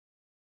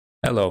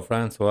Hello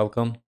friends,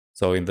 welcome.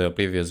 So in the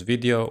previous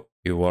video,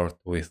 we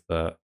worked with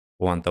the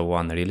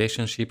one-to-one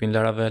relationship in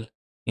Laravel.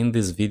 In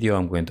this video,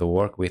 I'm going to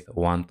work with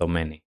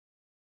one-to-many.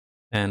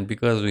 And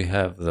because we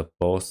have the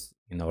posts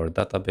in our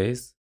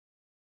database,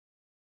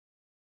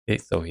 okay,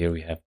 so here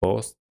we have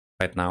post.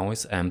 Right now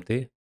it's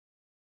empty.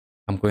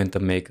 I'm going to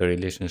make a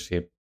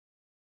relationship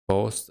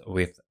post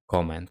with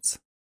comments.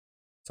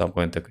 So I'm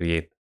going to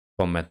create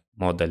comment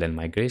model and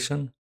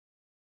migration.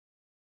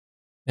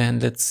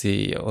 And let's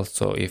see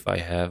also if I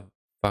have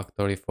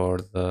factory for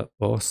the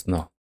post.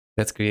 No,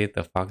 let's create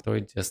a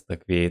factory just to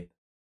create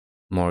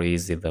more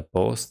easy the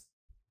posts,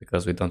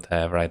 because we don't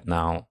have right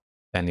now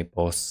any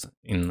posts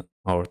in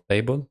our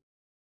table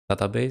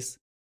database.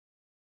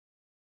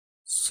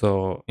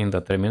 So in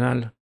the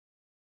terminal,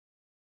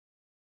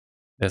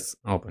 let's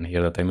open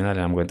here the terminal,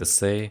 and I'm going to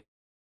say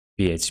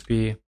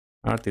PHP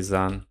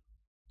artisan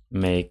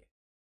make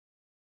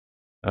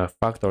a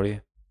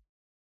factory,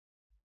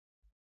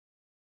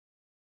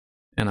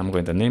 and I'm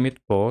going to name it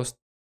post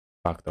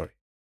factory.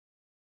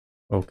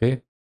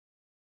 Okay,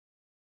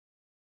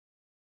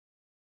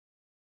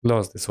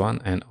 close this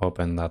one and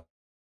open that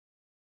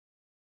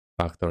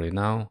factory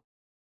now.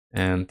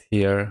 And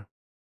here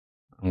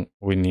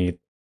we need,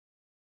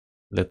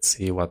 let's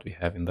see what we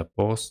have in the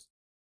post.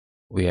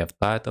 We have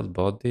title,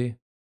 body,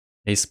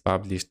 is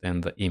published,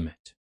 and the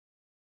image.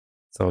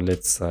 So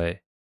let's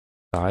say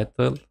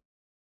title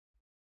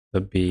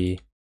to be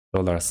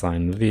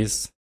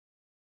 $this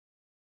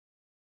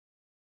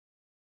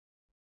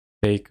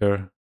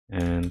taker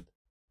and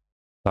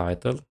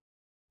title.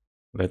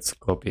 Let's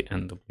copy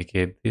and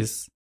duplicate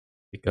this,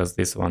 because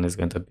this one is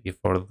going to be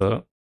for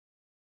the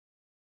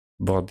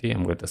body.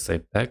 I'm going to say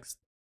text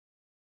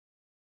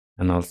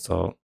and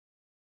also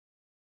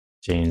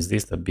change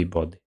this to be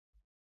body.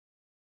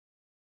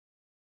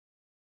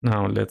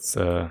 Now let's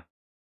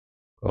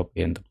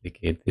copy and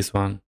duplicate this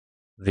one.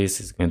 This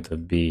is going to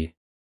be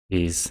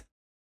is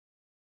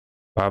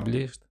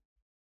published,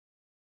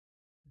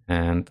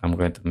 and I'm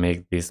going to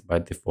make this by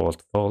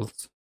default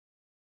false.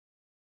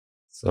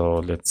 So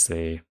let's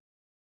say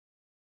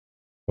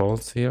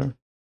false here.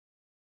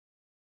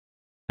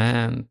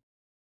 And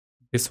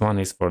this one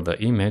is for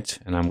the image,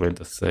 and I'm going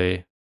to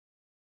say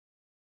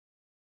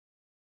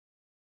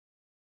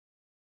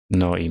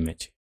no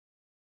image.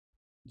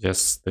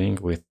 Just string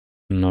with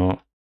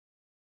no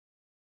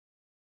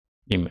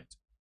image.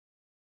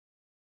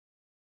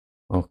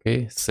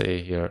 Okay,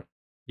 say here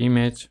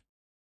image,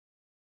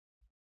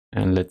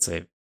 and let's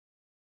save.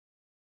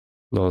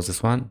 Close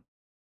this one.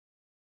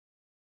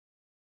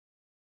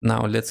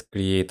 Now let's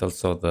create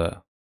also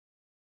the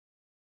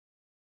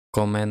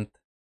comment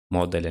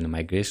model and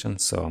migration.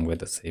 So I'm going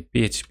to say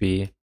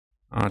PHP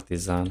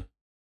artisan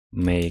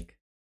make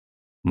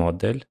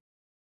model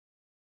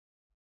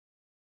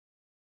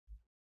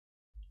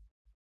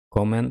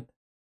comment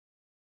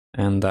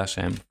and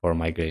 -m for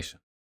migration.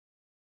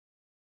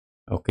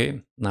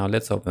 Okay, now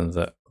let's open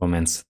the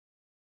comments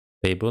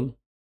table.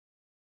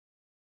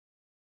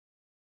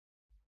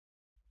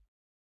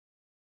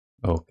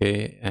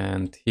 Okay,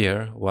 and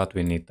here what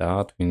we need to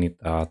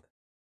add,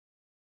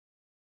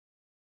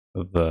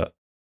 the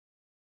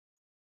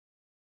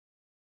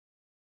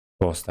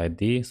post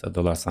ID, so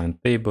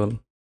 $table,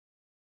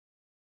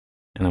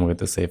 and I'm going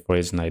to say for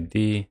origin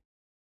ID,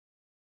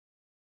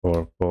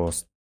 for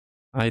post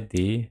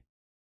ID,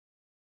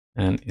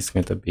 and it's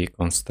going to be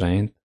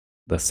constraint,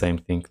 the same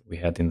thing we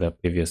had in the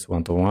previous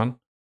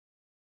one-to-one.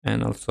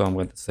 And also I'm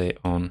going to say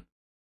on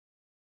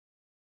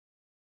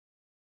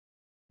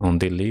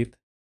delete,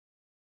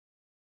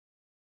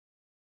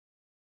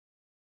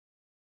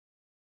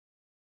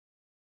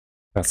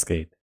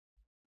 cascade.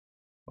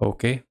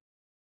 Okay,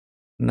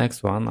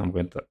 next one, I'm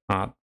going to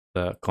add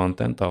the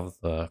content of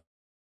the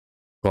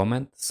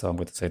comment. So I'm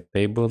going to say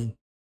table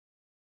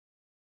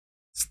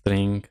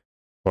string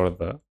for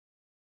the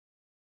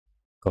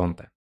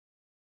content.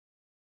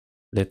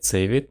 Let's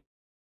save it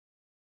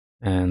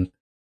and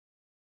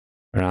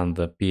run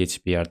the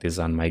PHP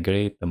artisan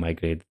migrate to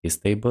migrate this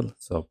table.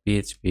 So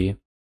PHP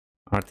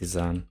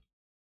artisan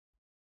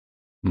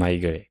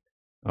migrate.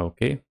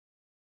 Okay.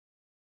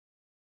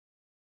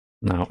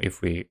 Now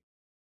if we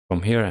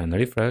come here and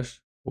refresh,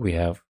 we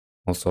have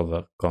also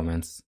the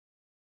comments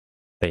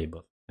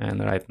table, and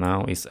right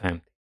now it's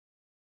empty.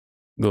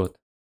 Good.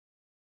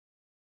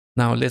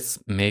 Now let's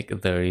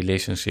make the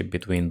relationship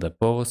between the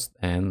post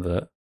and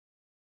the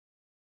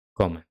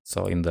comment.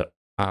 So in the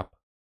app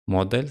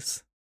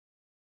models,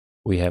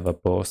 we have a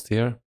post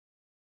here.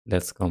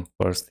 Let's come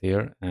first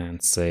here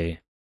and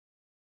say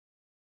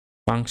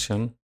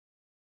function,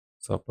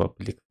 so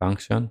public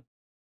function,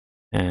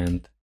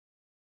 and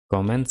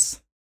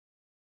comments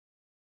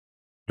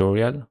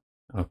plural.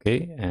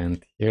 Okay,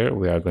 and here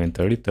we are going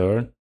to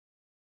return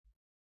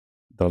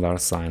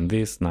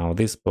 $this. Now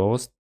this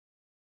post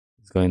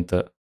is going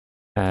to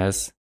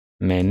has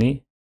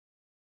many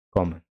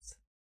comments.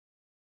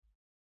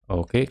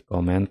 Okay,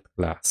 comment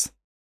class.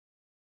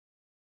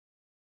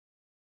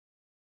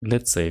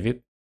 Let's save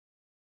it,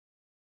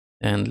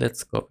 and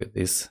let's copy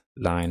this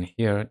line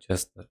here,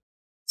 just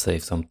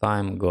save some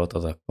time, go to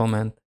the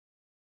comment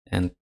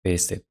and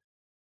paste it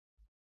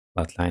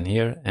that line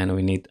here, and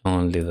we need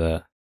only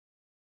the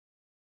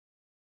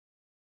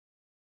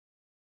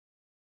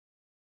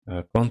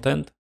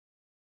content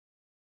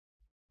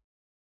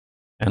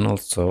and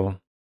also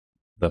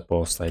the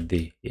post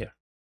ID here.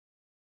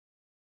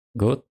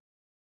 Good.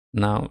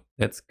 Now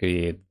let's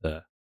create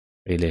the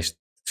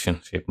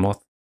relationship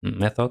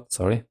method,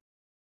 sorry.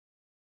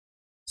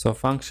 So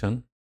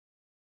function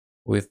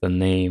with the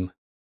name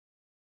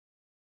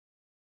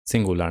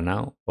singular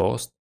now,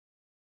 post,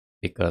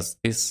 because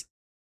this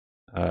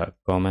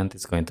comment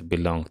is going to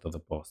belong to the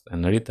post,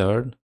 and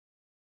return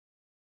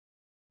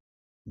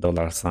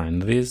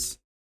 $this.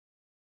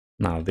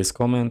 Now this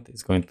comment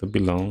is going to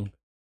belong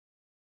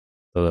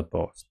to the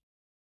post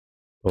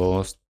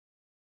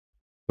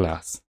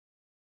class.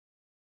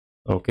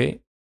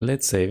 Okay,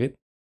 let's save it.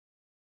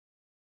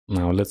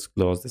 Now let's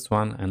close this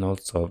one and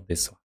also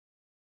this one.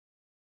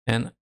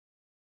 And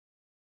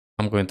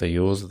I'm going to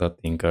use the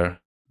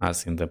tinker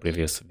as in the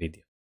previous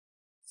video.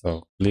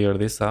 So clear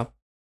this up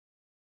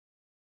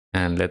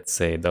and let's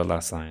say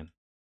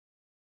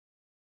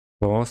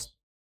 $post.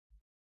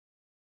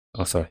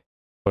 Oh, sorry.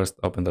 First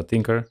open the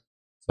tinker.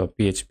 So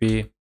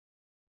PHP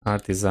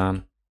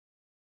artisan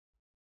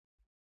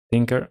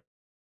tinker.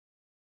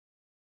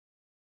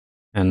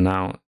 And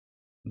now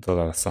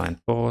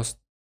 $post,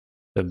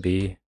 the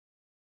B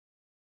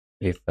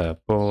with the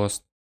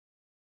post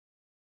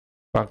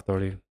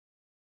factory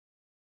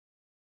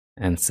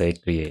and say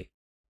create.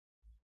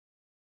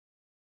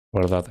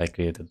 For that I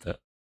created the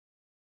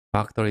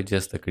factory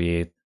just to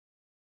create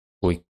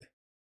quick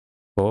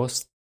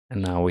post,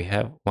 and now we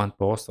have one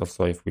post.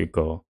 Also, if we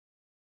go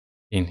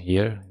in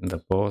here in the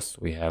post,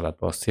 we have a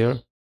post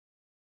here.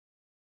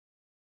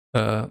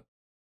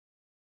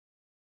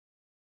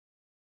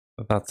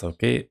 That's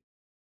okay.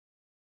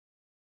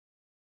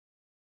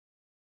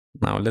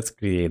 Now let's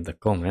create the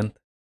comment.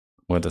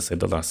 I'm going to say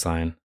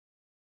 $comment1,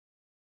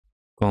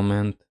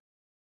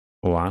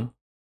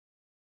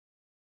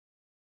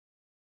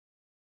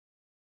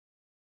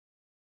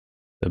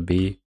 the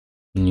B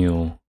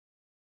new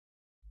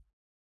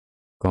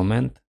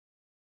comment,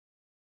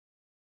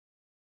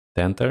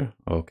 enter.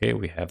 Okay,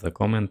 we have the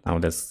comment. Now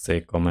let's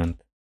say comment1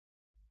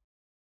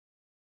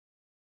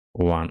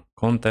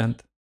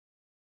 content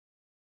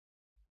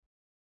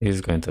is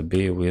going to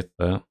be with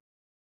the,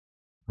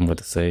 I'm going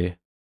to say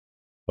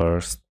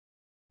first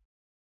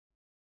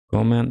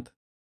comment.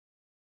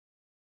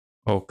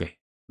 Okay,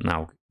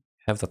 now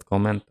have that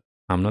comment.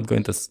 I'm not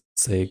going to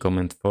say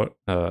comment for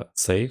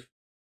save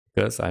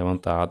because I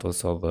want to add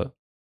also the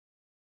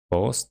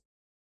post,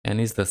 and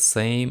it's the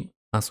same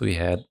as we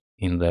had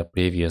in the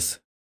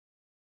previous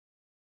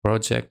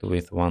project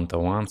with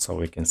one-to-one. So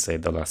we can say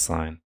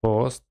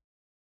 $post.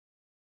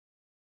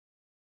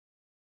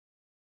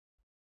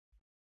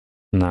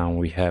 Now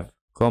we have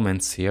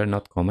comments here,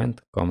 not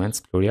comments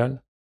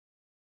plural,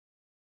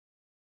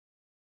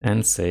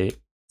 and say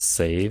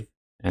save,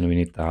 and we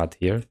need to add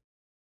here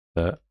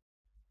the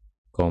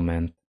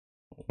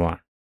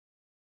comment1.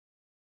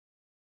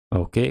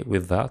 Okay,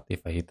 with that,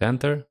 if I hit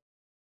enter,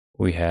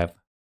 we have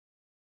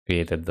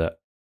created the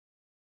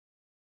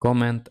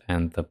comment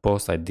and the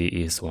post ID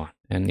is 1.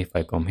 And if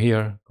I come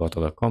here, go to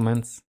the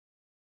comments,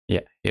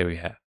 yeah, here we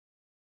have.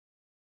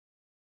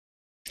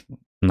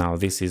 Now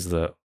this is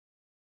the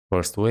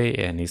first way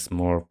and it's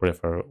more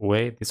preferred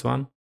way, this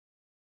one.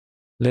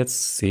 Let's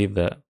see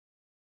the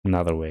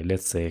another way.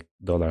 Let's say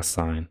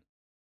 $comment2,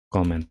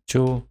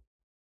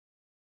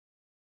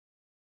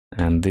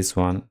 and this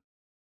one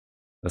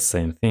the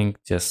same thing,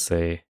 just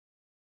say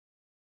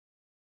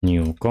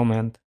new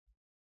comment.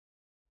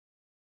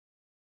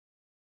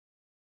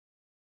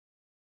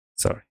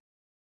 Sorry,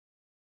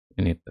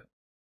 we need to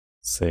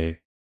say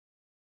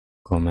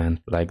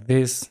comment like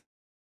this,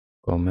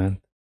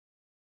 comment.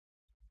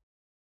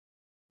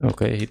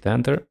 Okay, hit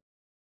enter.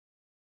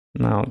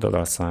 Now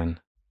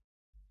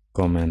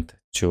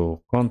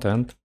 $comment2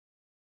 content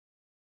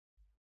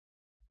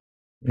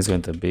is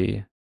going to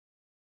be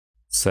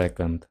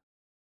second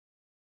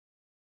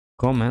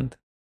comment,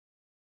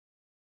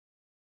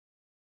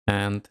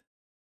 and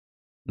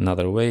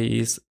another way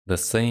is the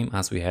same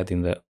as we had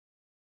in the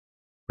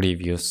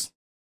previous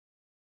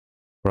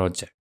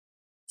project.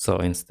 So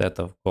instead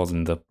of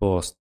calling the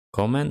post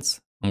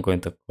comments, I'm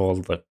going to call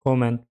the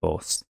comment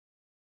post.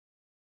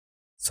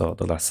 So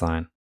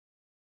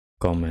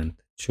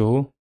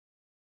 $comment2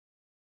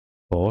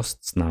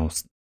 posts, now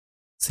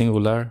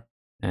singular,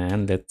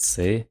 and let's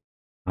say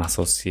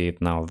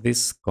associate now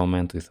this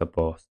comment with a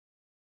post.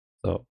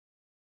 So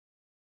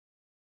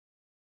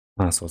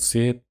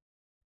associate,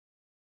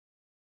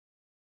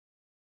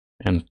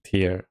 and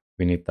here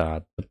we need to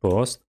add the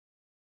post.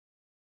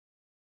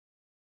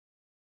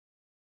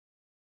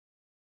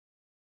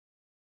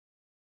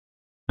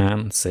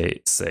 And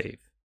say save.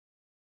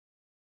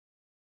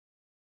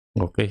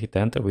 Okay, hit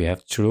enter, we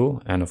have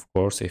true, and of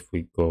course if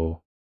we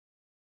go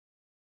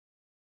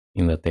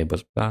in the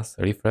tables plus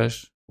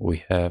refresh,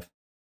 we have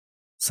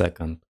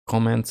second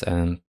comments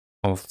and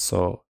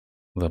also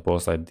the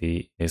post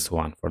ID is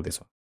 1 for this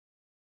one.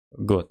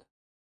 Good.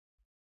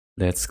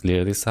 Let's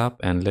clear this up,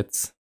 and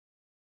let's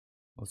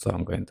also,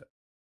 I'm going to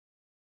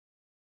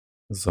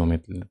zoom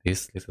it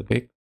this little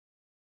bit.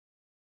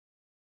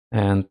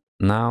 And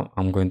now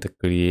I'm going to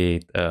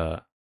create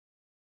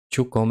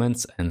 2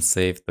 comments and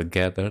save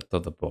together to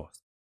the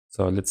post.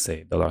 So let's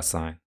say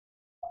 $sign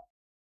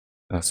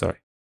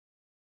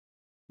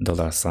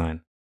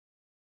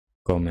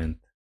comment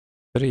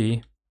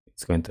 3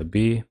 is going to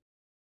be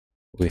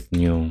with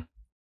new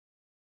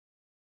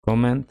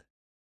comment,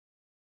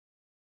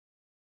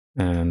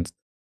 and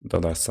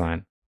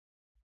 $sign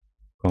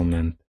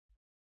comment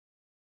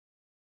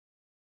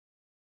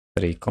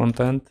 3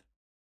 content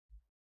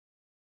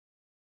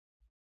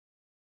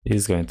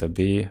is going to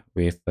be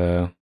with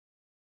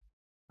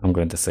I'm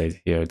going to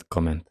say here the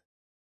comment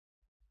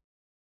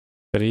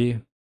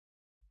 3.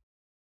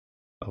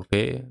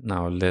 Okay,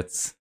 now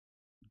let's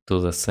do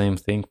the same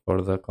thing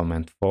for the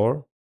comment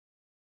 4.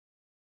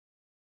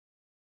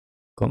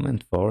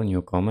 Comment 4,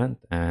 new comment,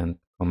 and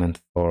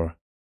comment 4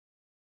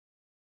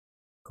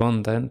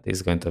 content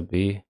is going to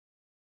be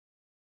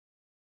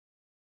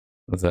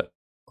the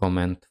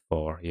comment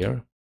 4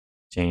 here.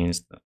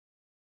 Change the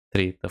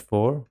 3 to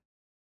 4.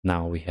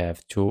 Now we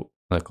have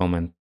the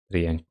comment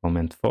 3 and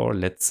comment 4.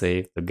 Let's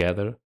save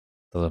together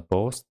to the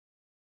post.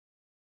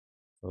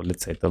 So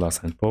let's say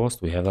 $sign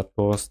post. We have that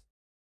post.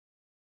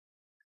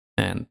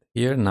 And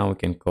here now we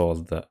can call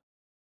the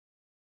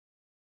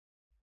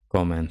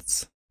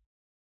comments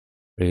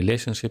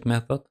relationship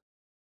method.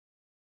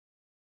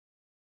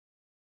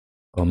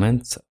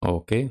 Comments,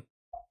 okay.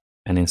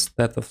 And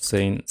instead of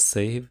saying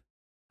save,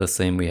 the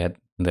same we had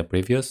in the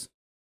previous.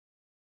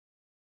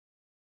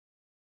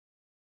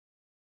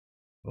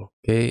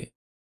 Okay.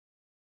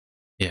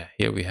 Yeah,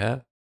 here we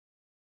have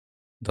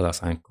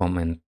 $sign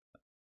comment,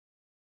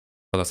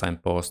 $sign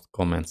post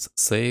comments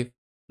save.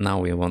 Now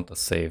we want to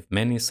save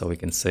many, so we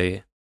can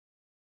say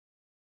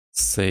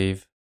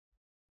save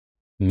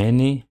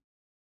many,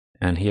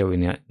 and here we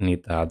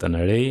need to add an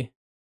array.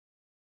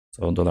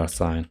 So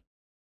 $sign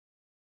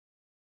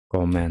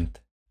comment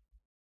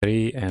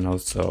 3 and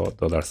also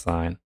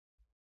 $sign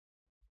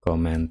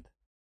comment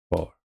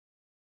 4.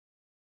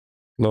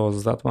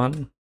 Close that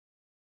one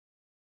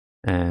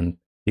and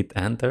hit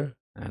enter,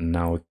 and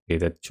now we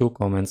created 2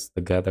 comments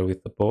together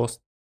with the post.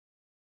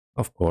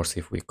 Of course,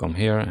 if we come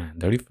here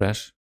and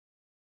refresh,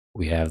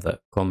 we have the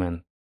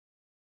comment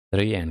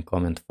 3 and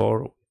comment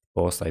 4 with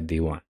post ID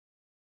 1.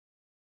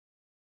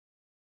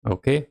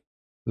 Okay,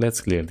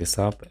 let's clear this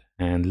up,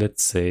 and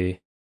let's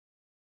say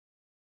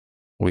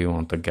we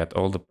want to get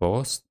all the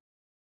posts.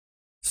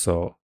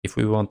 So if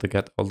we want to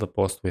get all the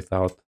posts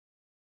without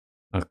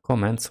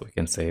comments, we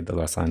can say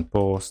 $sign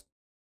post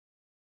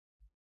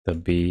to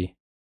be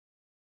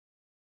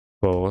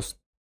post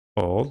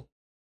all,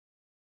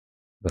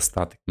 the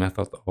static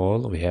method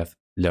all. We have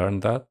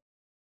learned that.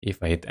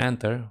 If I hit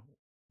enter,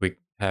 we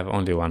have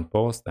only one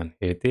post, and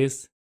here it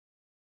is.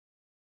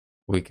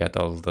 We get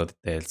all the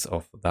details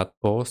of that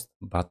post.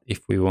 But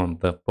if we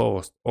want the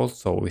post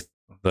also with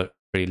the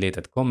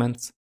related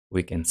comments,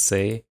 we can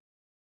say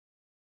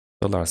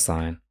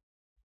 $sign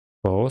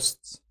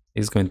posts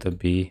is going to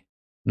be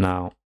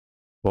now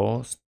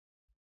post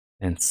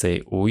and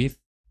say with,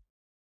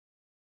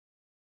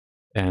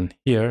 and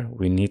here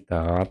we need to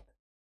add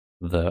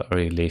the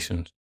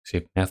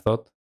relationship method,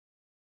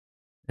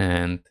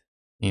 and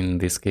in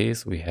this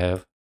case we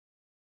have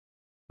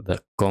the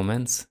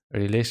comments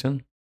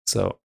relation.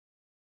 So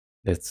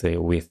let's say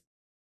with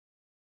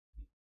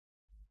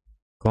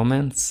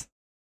comments.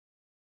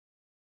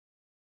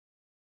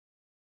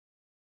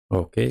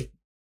 Okay,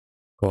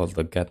 call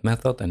the get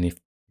method, and if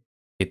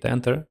hit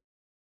enter,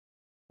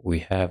 we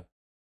have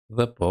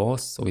the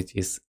post, which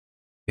is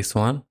this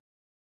one.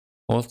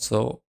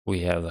 Also, we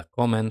have the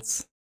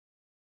comments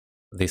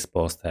this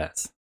post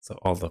has. So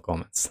all the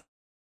comments,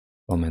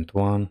 comment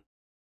 1,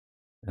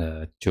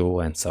 2,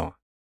 and so on.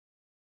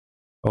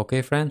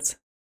 Okay, friends,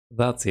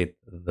 that's it.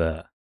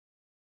 The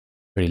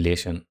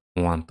relation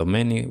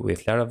one-to-many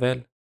with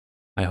Laravel.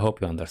 I hope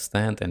you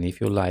understand, and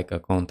if you like a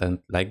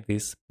content like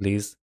this,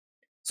 please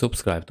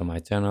subscribe to my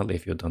channel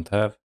if you don't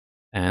have,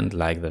 and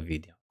like the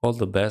video. All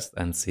the best,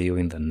 and see you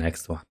in the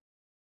next one.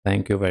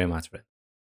 Thank you very much, friends.